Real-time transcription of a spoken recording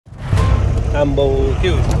आम्बो के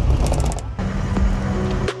हो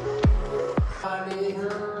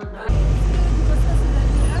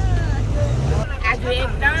आज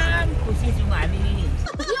एकदम खुसी छौँ हामी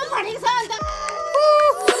यो भनेको छ अन्त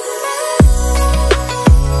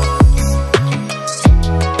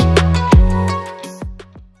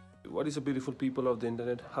What is up, beautiful people of the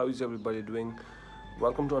internet? How is everybody doing?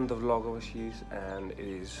 Welcome to another vlog of Ashish, and it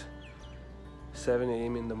is 7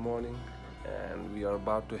 AM in the morning and we are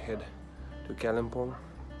about to head to Kalimpong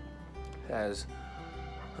as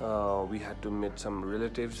we had to meet some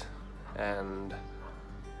relatives and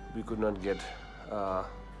we could not get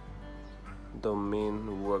the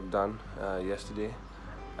main work done yesterday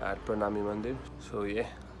at Pranami Mandir. So yeah,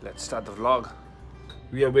 let's start the vlog.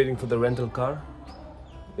 We are waiting for the rental car.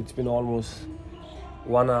 It's been almost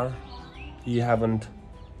 1 hour. He haven't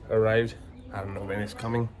arrived. I don't know when he's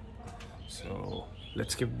coming. So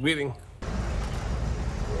let's keep waiting.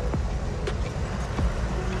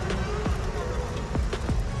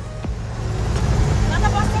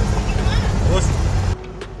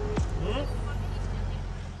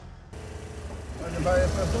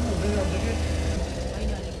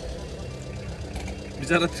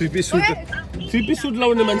 बिचारा three piece suit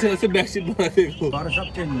लाउने मान्छेले चाहिँ back seat बनाएको तर सब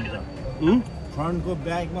change हुन्छ फ्रन्टको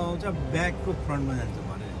ब्याकमा आउँछ ब्याकको फ्रन्टमा जान्छ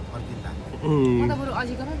भने फर्किँदा म त बरु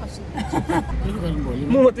अजिकमै बस्छु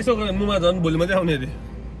म त्यसो गरेँ मुमा झन् भोलि मात्रै आउने अरे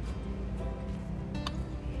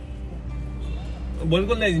भोलि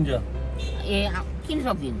कहिले ल्याइदिन्छ ए किन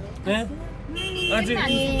सक्दिन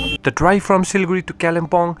The drive from Siliguri to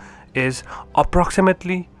Kalimpong is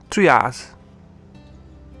approximately 3 hours.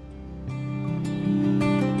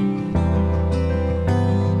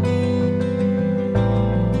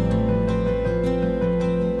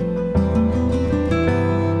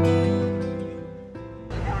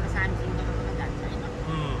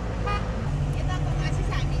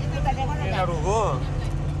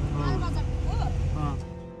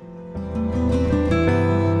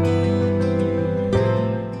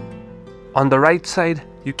 On the right side,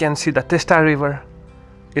 you can see the Teesta River.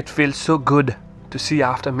 It feels so good to see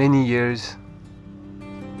after many years.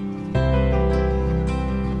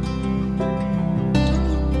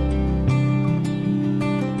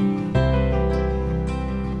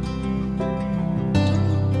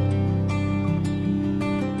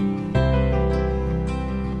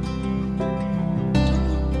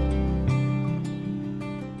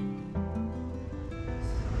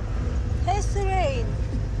 Hey Surain,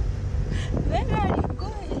 where are you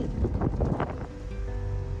going?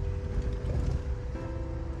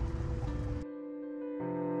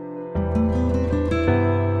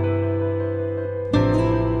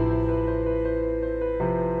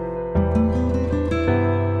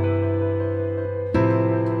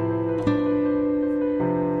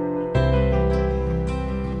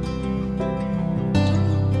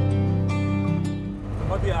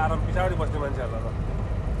 कति आराम पछाडि बस्ने मान्छेहरुलाई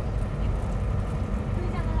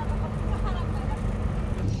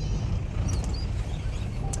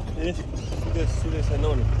सुरेश छैन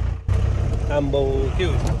नि आम्बो के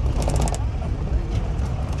हो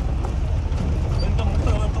अनि त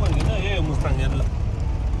मुस्ताङ त भनिन ए मुस्ताङ यहाँ ल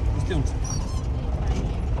यस्तै हुन्छ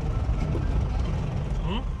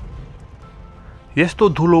यस्तो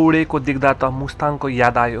धुलो उडेको देख्दा त मुस्ताङको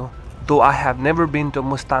याद आयो. Though I have never been to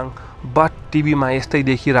Mustang, but TV मा यस्तै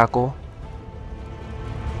देखिरहेको.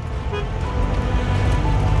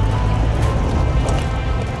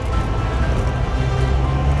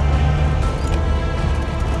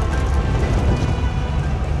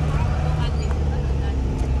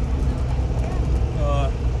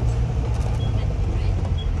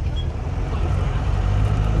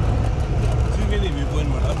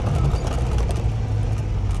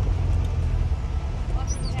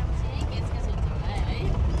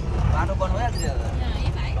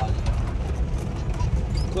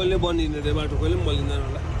 कहिले बनिने रे बाटो कहिले पनि बनिँदैन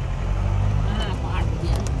होला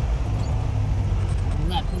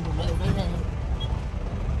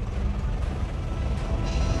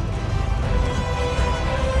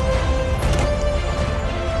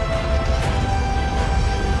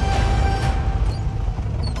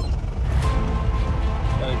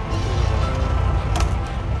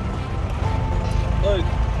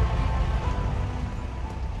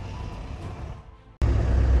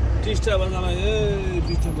टिस्टा बजारमा ए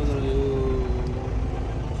टिस्टा बजार यो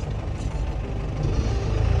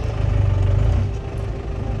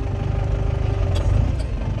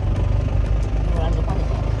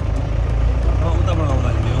उताबाट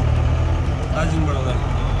आउँदाखेरि हो दार्जिलिङबाट आउँदाखेरि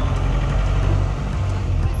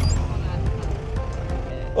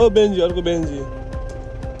ओ बेन्जी अर्को बेन्जी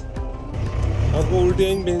अर्को उल्टी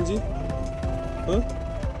आइन बेन्जी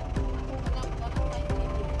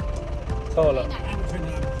छ होला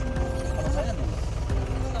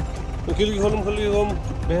खिड्की खोलौँ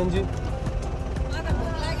बहनजी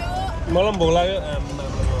मलाई पनि भोक लाग्यो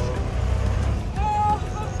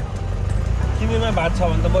किनेमा भात छ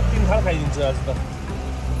भने त म 3 थाल खाइदिन्छु आज त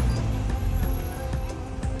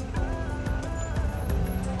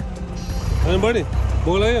हैन बडी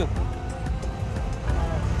भोक लाग्यो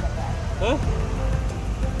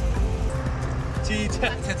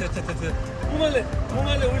मुमाले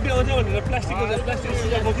उल्टी आउँछ भनेर प्लास्टिक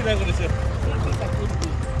सिधा बोकिरहेको रहेछ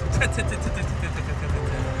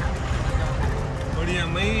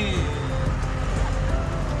बढियामै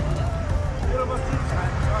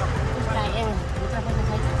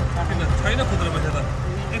छैन खुद्रा पैसा त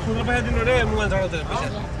खुद्रा पैसा दिनु अरे मुमाले चढाउँछ पैसा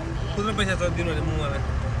खुद्रा पैसा त दिनु अरे मुमालाई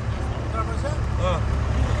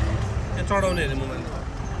चढाउने अरे मुमाले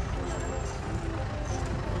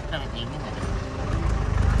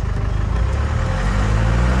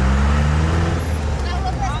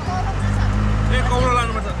कौलो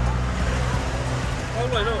लानुपर्छ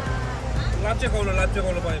कौलो होइन लाप्चे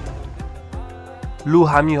कौलो पायो लु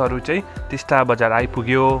हामीहरू चाहिँ टिस्टा बजार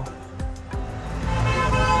आइपुग्यो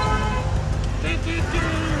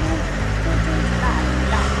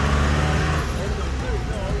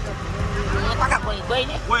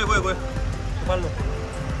गयो पाल्नु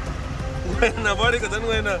गएन बढेको झन्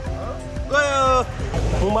गएन गयो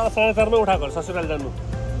मुमा 4:30 उठाएको ससुराल जानु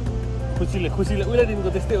खुसीले उहिलेदेखिको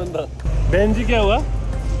त्यस्तै हो नि त बहनजी क्या हुआ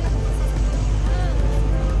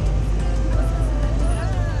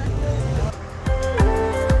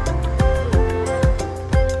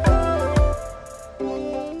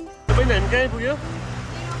तपाईँ हामी कहाँ आइपुग्यो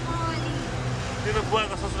तेरो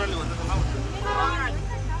बुवाको ससुराली भन्छ त लाउ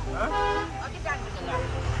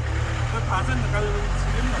थाहा छ नि त कालिम्पोङ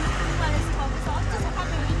छिर्यो नि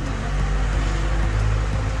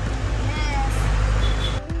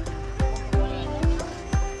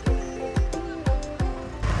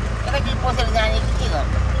पसेर जाने कि के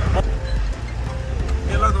गर्नु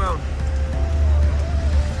मेला ग्राउन्ड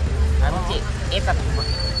हामी चाहिँ यता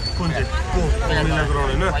कुन चाहिँ मेला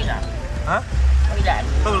ग्राउन्ड होइन पहिला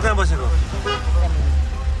तपाईँहरू कहाँ बसेको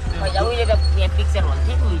पहिला उहिले त यहाँ पिक्चर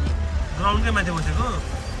हुन्थ्यो नि उहिले ग्राउन्डकै माथि बसेको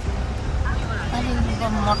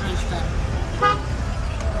मोटर स्ट्यान्ड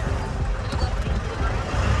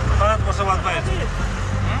 5 वर्ष बाद पाएछ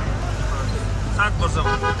 7 वर्ष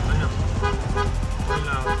बाद होइन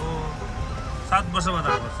पहिलाको 7 वर्ष बाद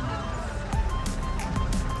आएको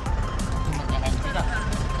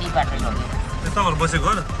तपाईँहरू बसेको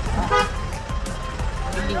हो र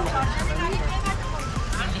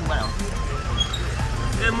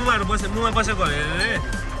ए मुमा बसेको अरे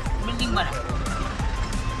बिल्डिङ बना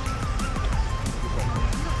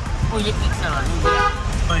उहिले पिक्चर भन्नु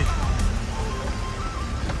खै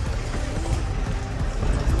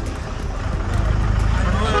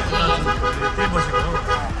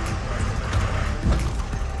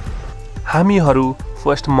हामीहरू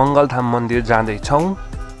फर्स्ट मङ्गल धाम मन्दिर जाँदैछौँ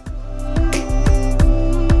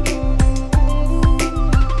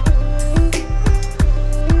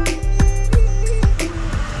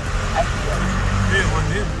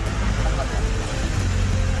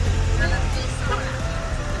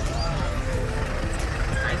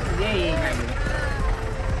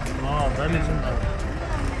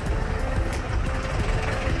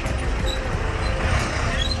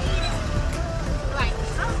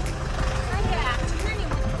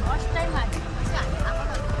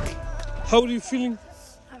How are you feeling?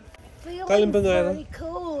 Kalimpong very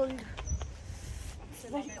cold. It's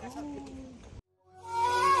very cold.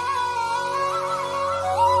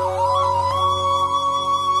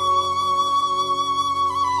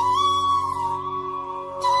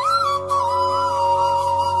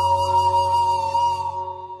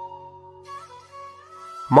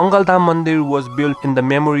 Mangal Dham Mandir was built in the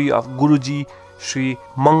memory of Guruji Sri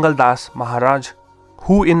Mangal Das Maharaj,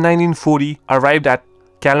 who in 1940 arrived at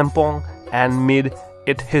Kalimpong and made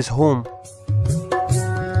it his home.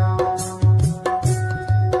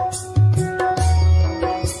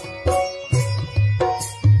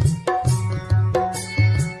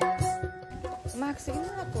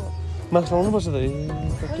 Max लाउनुपर्छ त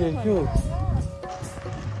के हो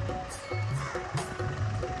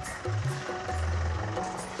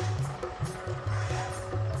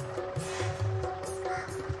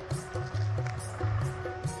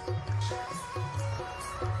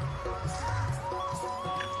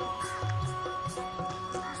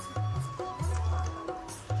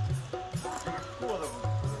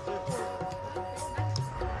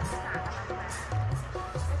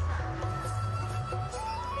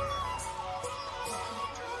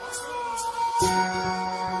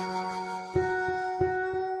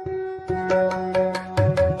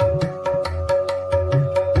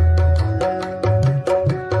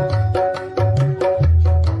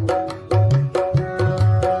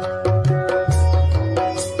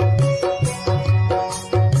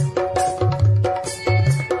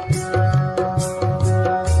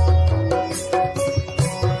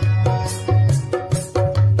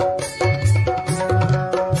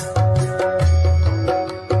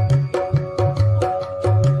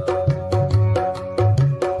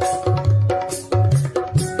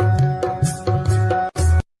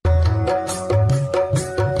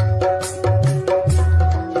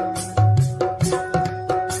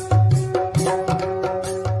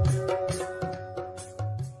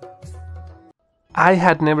I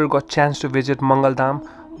had never got chance to visit Mangal Dham,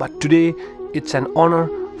 but today it's an honor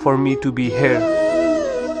for me to be here.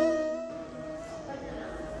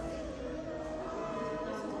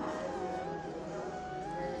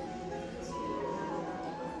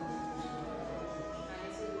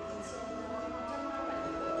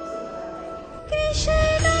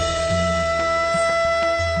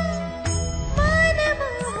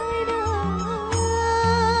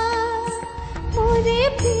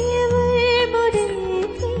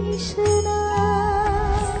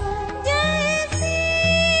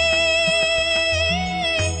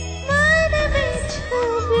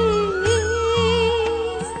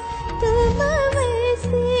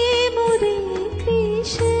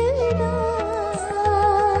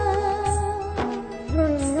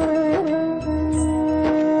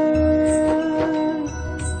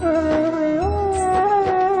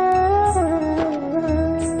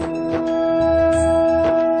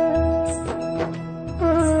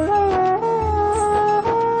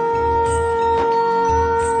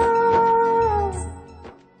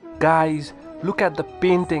 Guys, look at the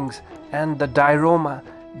paintings and the diorama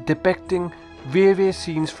depicting various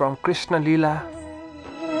scenes from Krishna Leela.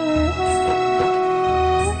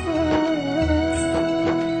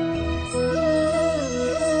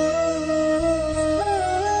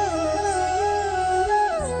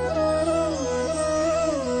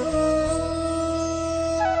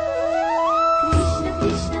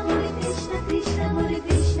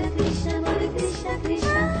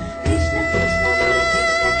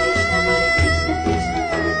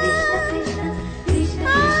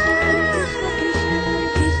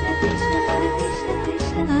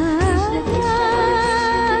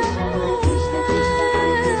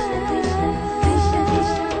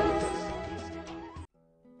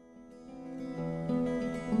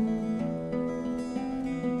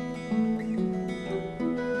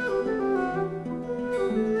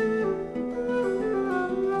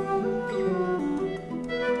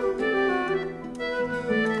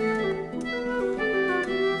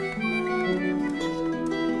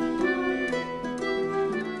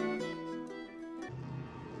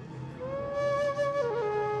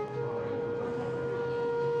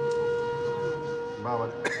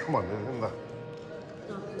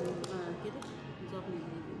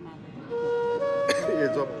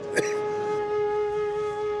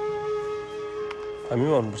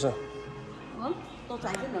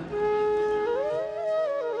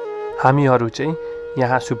 हामीहरू चाहिँ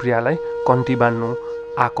यहाँ सुप्रियालाई कन्टी बान्नु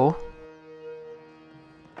आको।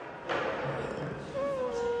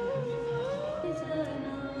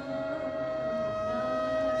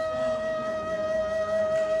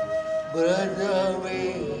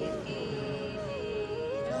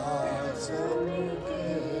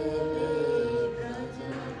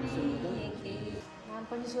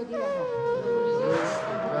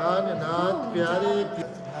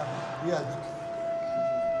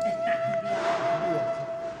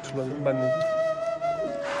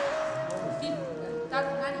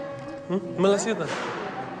 मलाई सिधा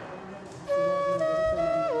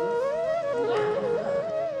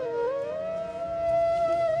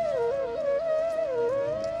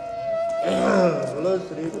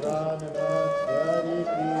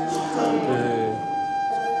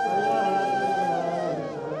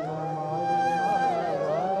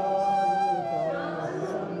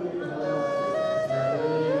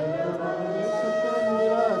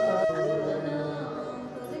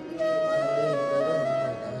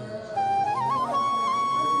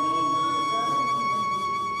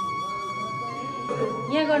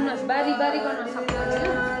यहाँ गर्नुहोस् बारी बारी गर्न सक्नुहुन्छ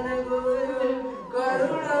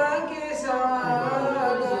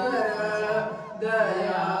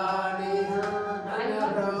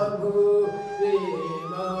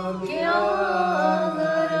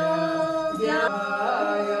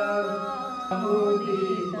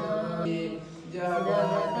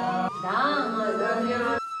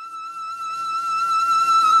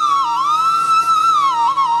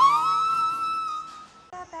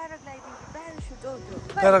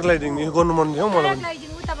प्याराग्लाइडिङ यो गर्नु मन थियो मलाई पनि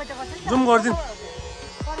जुम गर्दिन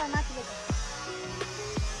मलाई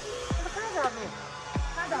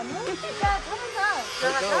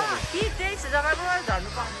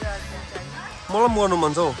पनि गर्नु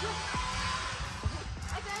मन छ हौ।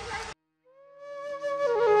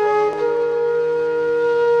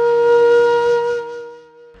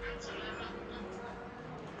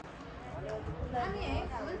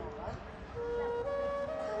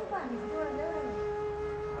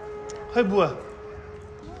 खै बुवा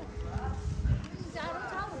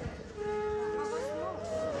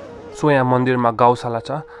सो यहाँ मन्दिरमा गौशाला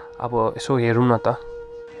छ, अब यसो हेरौँ न त।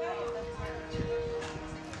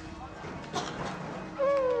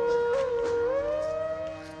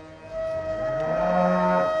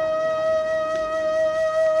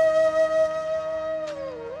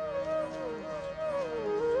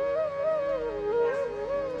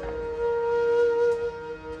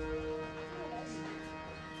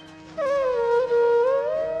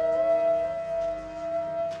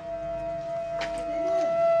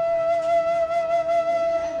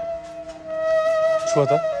 छुवा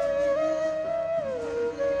त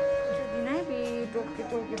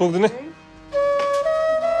टोक्दिने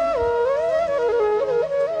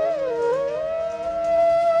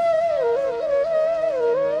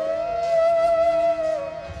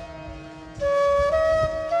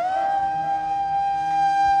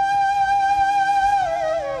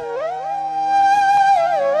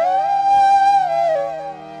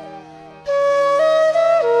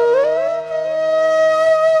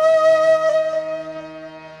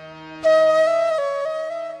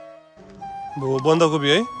बन्दाकोपी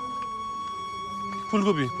है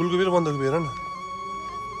फुलकोपी र बन्दाकोपी हेर न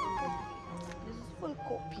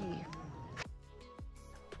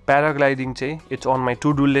प्याराग्लाइडिङ चाहिँ it's on my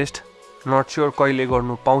to do list not sure कहिले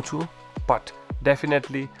गर्नु पाउँछु but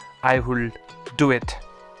definitely I will do it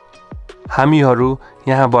हामीहरू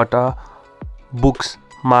यहाँबाट बुक्स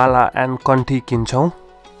माला एन्ड कन्ठी किन्छौँ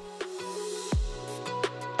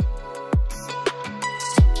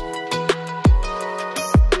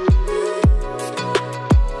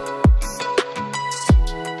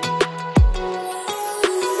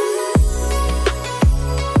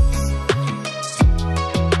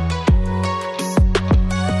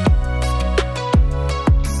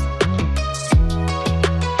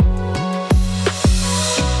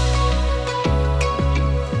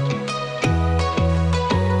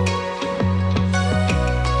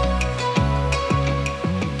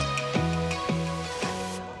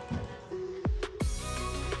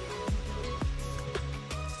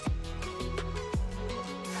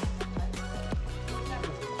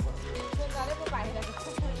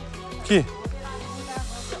के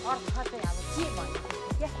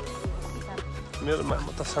मेरो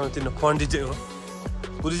मामा त सानोतिनो पण्डित हो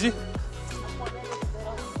बुढीजी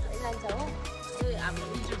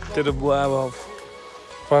तेरो बुवा अब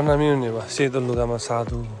प्रणामी हुने भयो सेतो लुगामा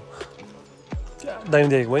साधु दामी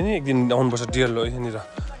देखेको भयो नि एक दिन आउनुपर्छ डियर लो यहाँनिर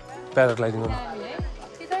प्याराग्लाइडिङ गर्नु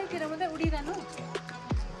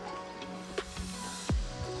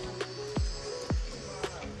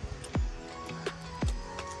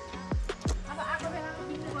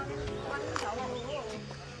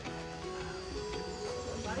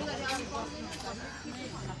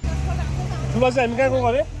सुभाष हामी कहाँको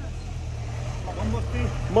गरे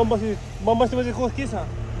बमबस्तीमा चाहिँ के छ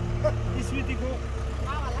स्मृतिको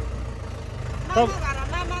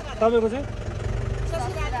तपाईँको चाहिँ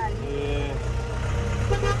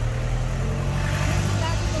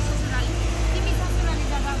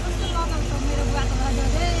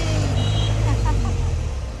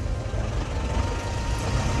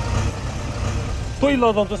कोही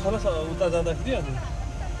लजाउँछ उता जाँदाखेरि अनि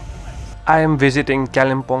I am visiting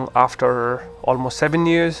Kalimpong after almost 7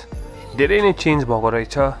 years. धेरै नै चेन्ज भएको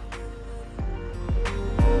रहेछ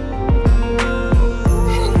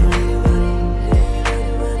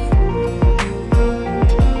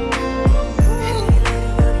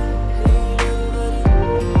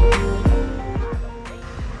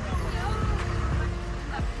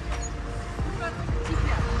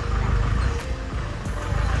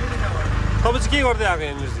तपाईं चाहिँ के गर्दै आएको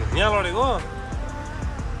यहाँनिर यहाँ लडेको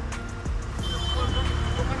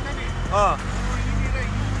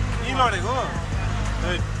यी लडेको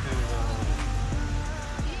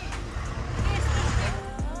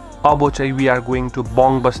अब चाहिँ we are going to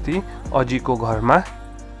Bong बस्ती अजीको घरमा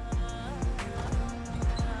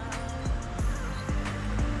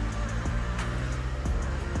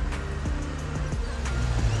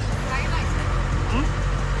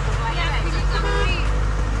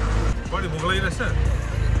बढी भोक लागिरहेछ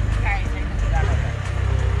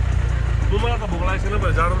मलाई त भोक लागेको छैन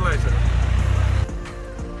भने जाडो लागेको छ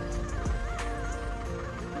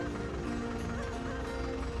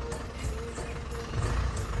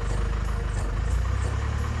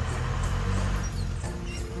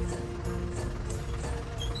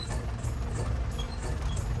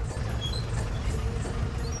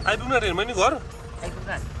आइपुग्न रे मैले घर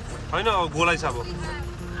होइन गोलाइ छ अब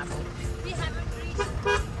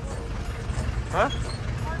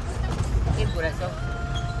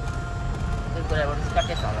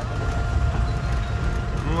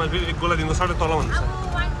एक गोला दिनको सट्टै तल भन्छ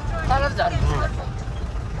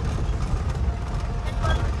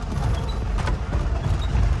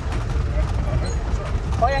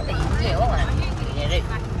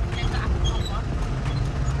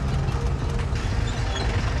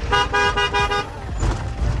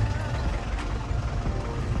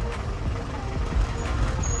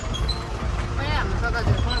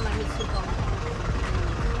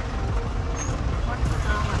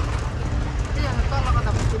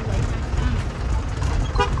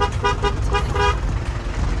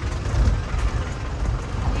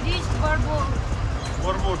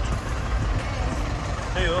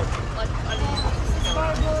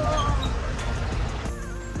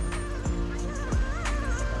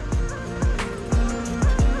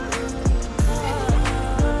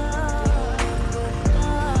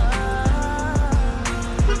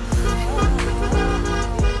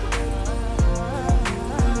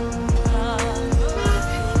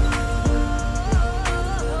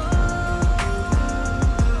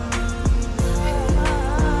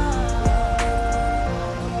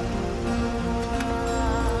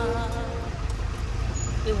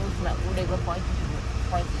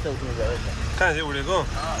कहाँ चाहिँ उडेको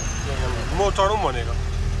म चढौँ भनेको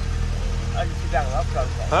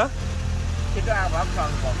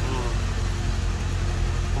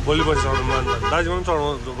भोलि पर्सि चढौँ न अन्त दार्जिलिङ पनि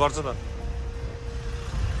चढाउनु गर्छ त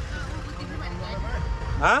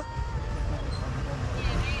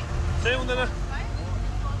चाहिँ हुँदैन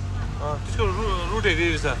त्यसको रुट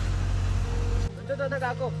हेरिरहेको छ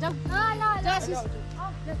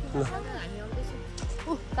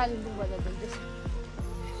कालिम्पोङ बजार जाँदैछ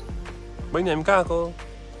बहिनी हामी कहाँ आएको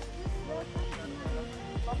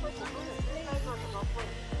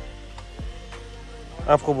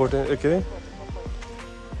आपको बोट है के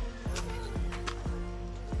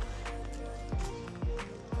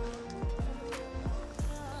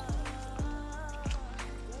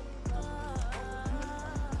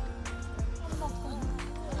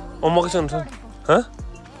म कसो हुन्छ ह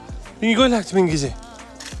पिङ्की कहिले लाग्छ पिङ्की चाहिँ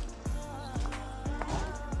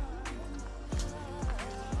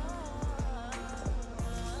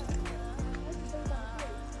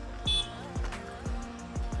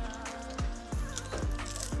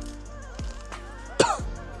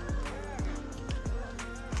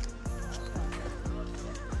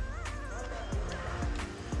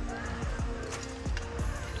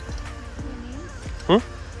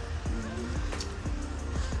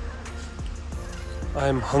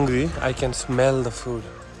I'm hungry. I can smell the food.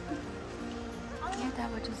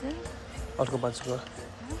 अर्को बाँच्छु घर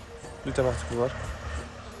दुईटा बाँच्छु घर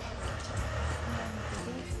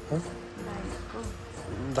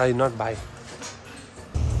दाइ नट भाइ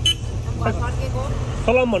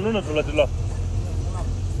सलाम भन्नु न ठुलो त्यो ल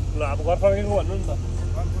ल अब घर फर्केको भन्नु नि त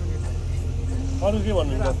अरू के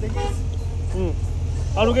भन्नुहुन्छ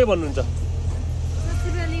अरू के भन्नुहुन्छ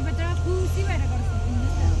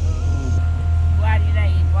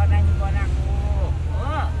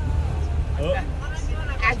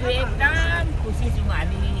आज एकदम खुसी छौँ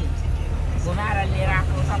हामी घुमाएर लिएर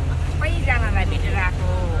आएको सबैजनालाई भेटेर आएको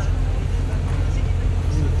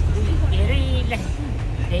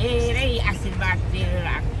धेरै आशीर्वाद दिएर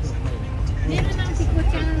आएको छु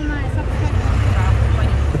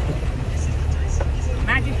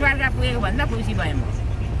माथि स्वर्ग पुगेको भन्दा खुसी भएँ म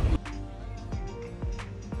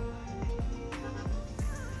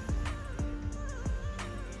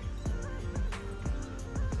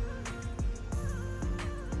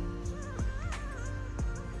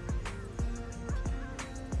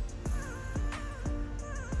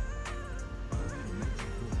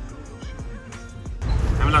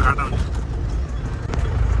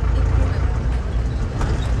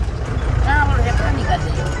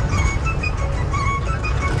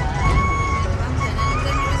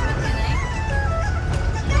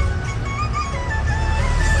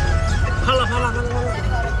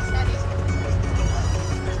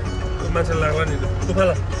मान्छे लाग्ला नि तँ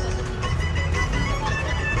फाला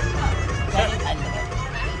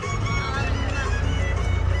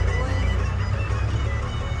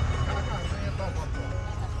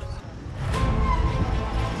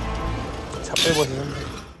छाप्पै बसेछ नि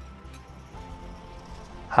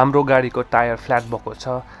हाम्रो गाडीको टायर फ्ल्याट भएको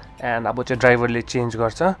छ एन्ड अब चाहिँ ड्राइभरले चेन्ज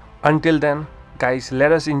गर्छ until then guys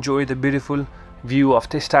let us enjoy the beautiful view of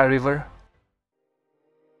टेस्टा river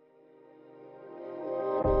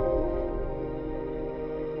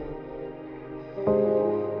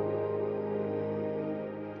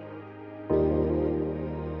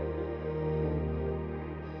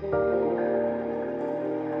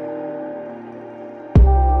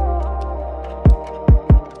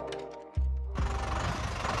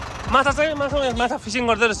माछा चाहिँ माछा फिसिङ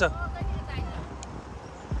गर्दै रहेछ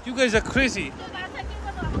You guys are crazy.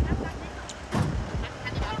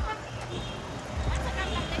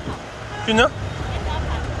 किन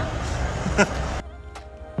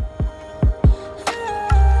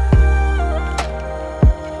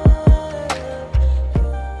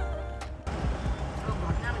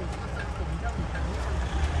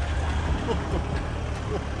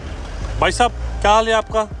भाई साहब क्या हाल है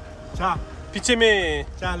आपका पीछे में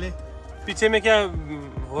पीछे में क्या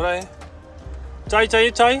हो रहा है चाय चाहिए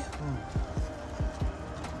चाय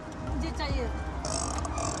मुझे चाहिए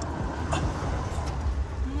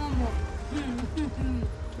मोमो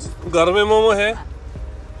घर में मोमो है।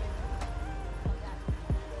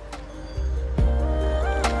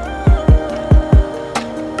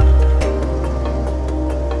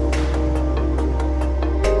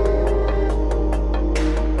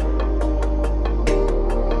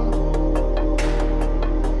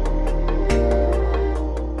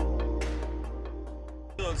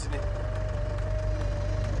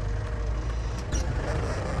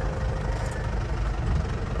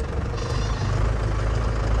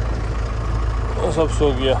 सब सो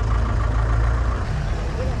गया।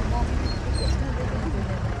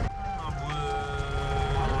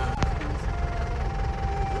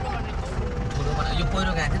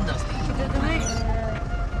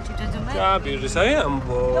 क्या भिड छ है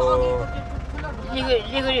अम्बो।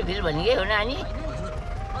 लिगुरी भिड भनेकै हो नानी।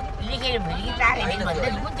 लिगुरी भिड कि तारे भिड भन्दा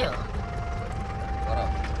नि कुन थियो?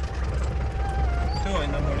 त्यो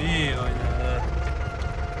हैन बढी हैन।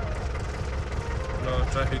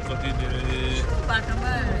 ट्राफिक कति धेरै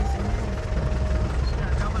बाटोमा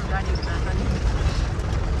डबल गाडी हुँदा नि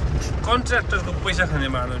कन्ट्र्याक्टरको पैसा खाने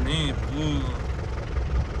बाटो नि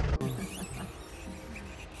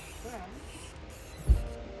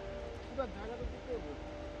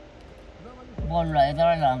बल्ल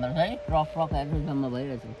यताबाट लानुपर्छ है। ट्रकहरू जम्मा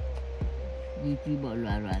भइरहेछ। यति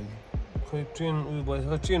बल्लहरू हाल्छ। खै ट्रेन उयो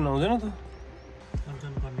भइसक्यो। ट्रेन आउँदैन त।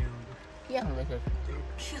 के आउँदैछ?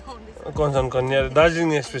 कञ्चन कन्या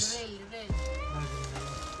दार्जिलिङ एक्सप्रेस।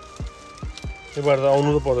 योबाट त आउनु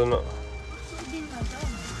त पर्दैन।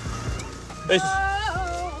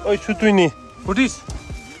 ओइ सुतुइनी उठिस।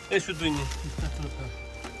 ए सुतुइनी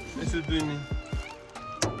सुतुइनी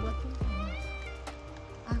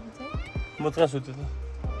म त कहाँ सुत्यो त?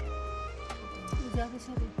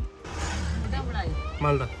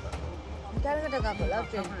 मालदा कलकत्ता गएको होला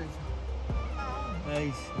ट्रेन।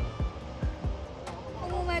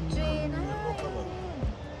 ट्रेन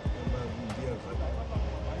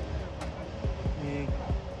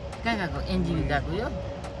कहाँ गएको? एनजिबी गएको यो?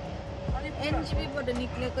 एनजिबीबाट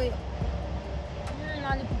निक्लेकै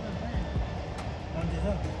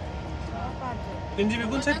एनजिबी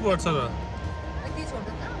कुन साइड पर्छ र?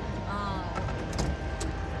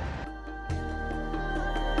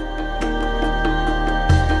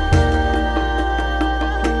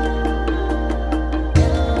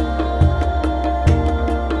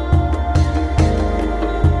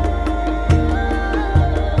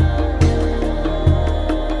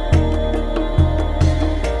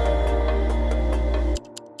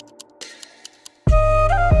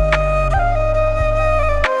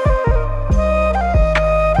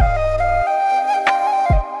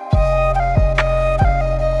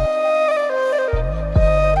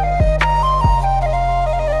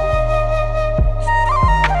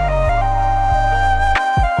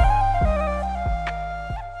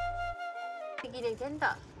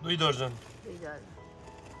 दुई दर्जन।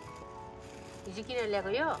 हिजो किन ल्याएको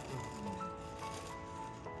यो?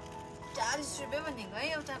 40 रुपैयाँ भनेको है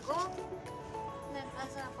एउटाको।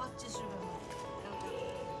 25 रुपैयाँ।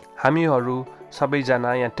 हामीहरू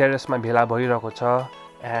सबैजना यहाँ टेरेसमा भेला भइरहेको छ।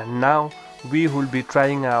 And now we will be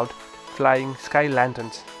trying out flying sky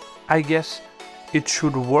ल्यान्टर्न्स। I guess it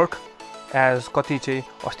should work as कति चाहिँ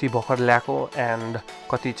अस्ति भर्खर ल्याएको एन्ड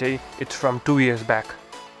कति चाहिँ it's from 2 years back.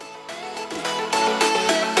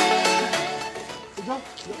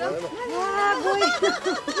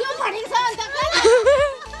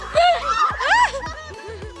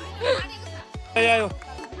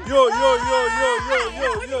 Yo.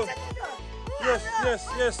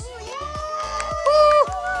 Yes.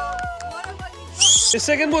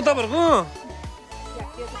 Second भयो तपाईँहरूको।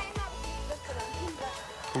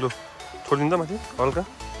 लु छोडिदिनु त माथि हल्का।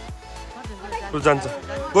 लु जान्छ।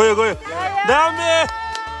 गयो दामी।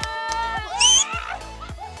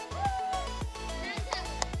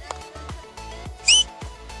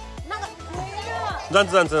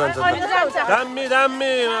 जान्छ दामी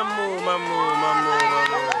मामु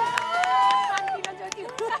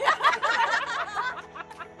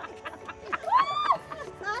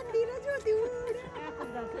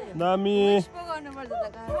दामी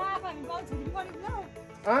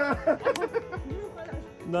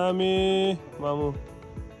दामी मामु।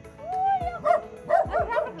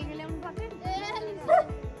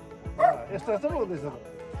 यस्तो हुँदैछ।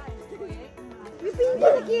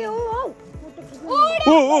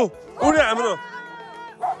 उड्यो हाम्रो।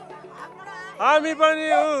 हामी पनि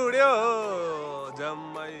उड्यो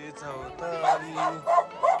जम्मै चौतारी।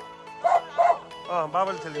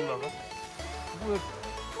 बाबाले खेलिनु भएको।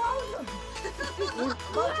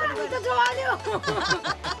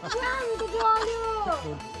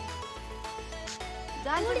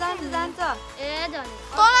 जान्छ ए जान्छ।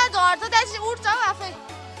 तँलाई झर्छ त्यहाँपछि उठ्छ आफै।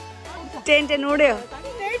 टेन्ट उड्यो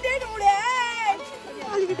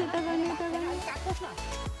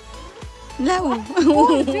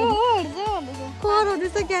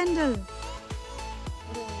क्यान्डल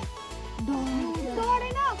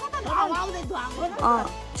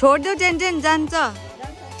छोडिदेऊ टेन्ट जान्छ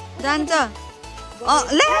जान्छ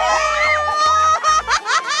ले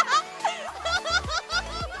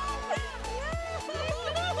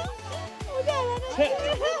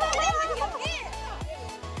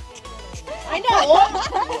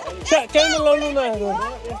क्यान्डल लाउनु न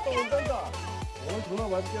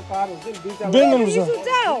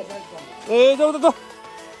ए जाऊ त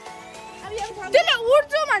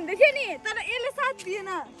उड्छु भन्दै थियो नि तर यसले साथ दिएन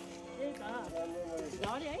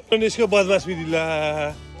यसको बदमास बिदिला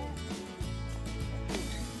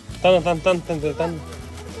तन तन तन तन तन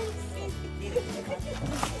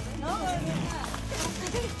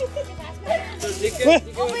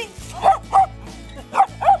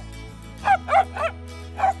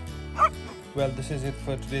Well, this is it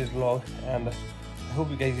for today's vlog, and I hope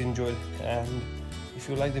you guys enjoyed. And if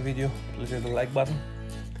you like the video, please hit the like button,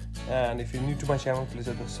 and if you're new to my channel, please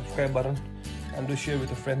hit the subscribe button, and do share with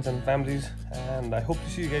your friends and families. And I hope to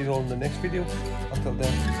see you guys all in the next video. Until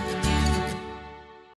then.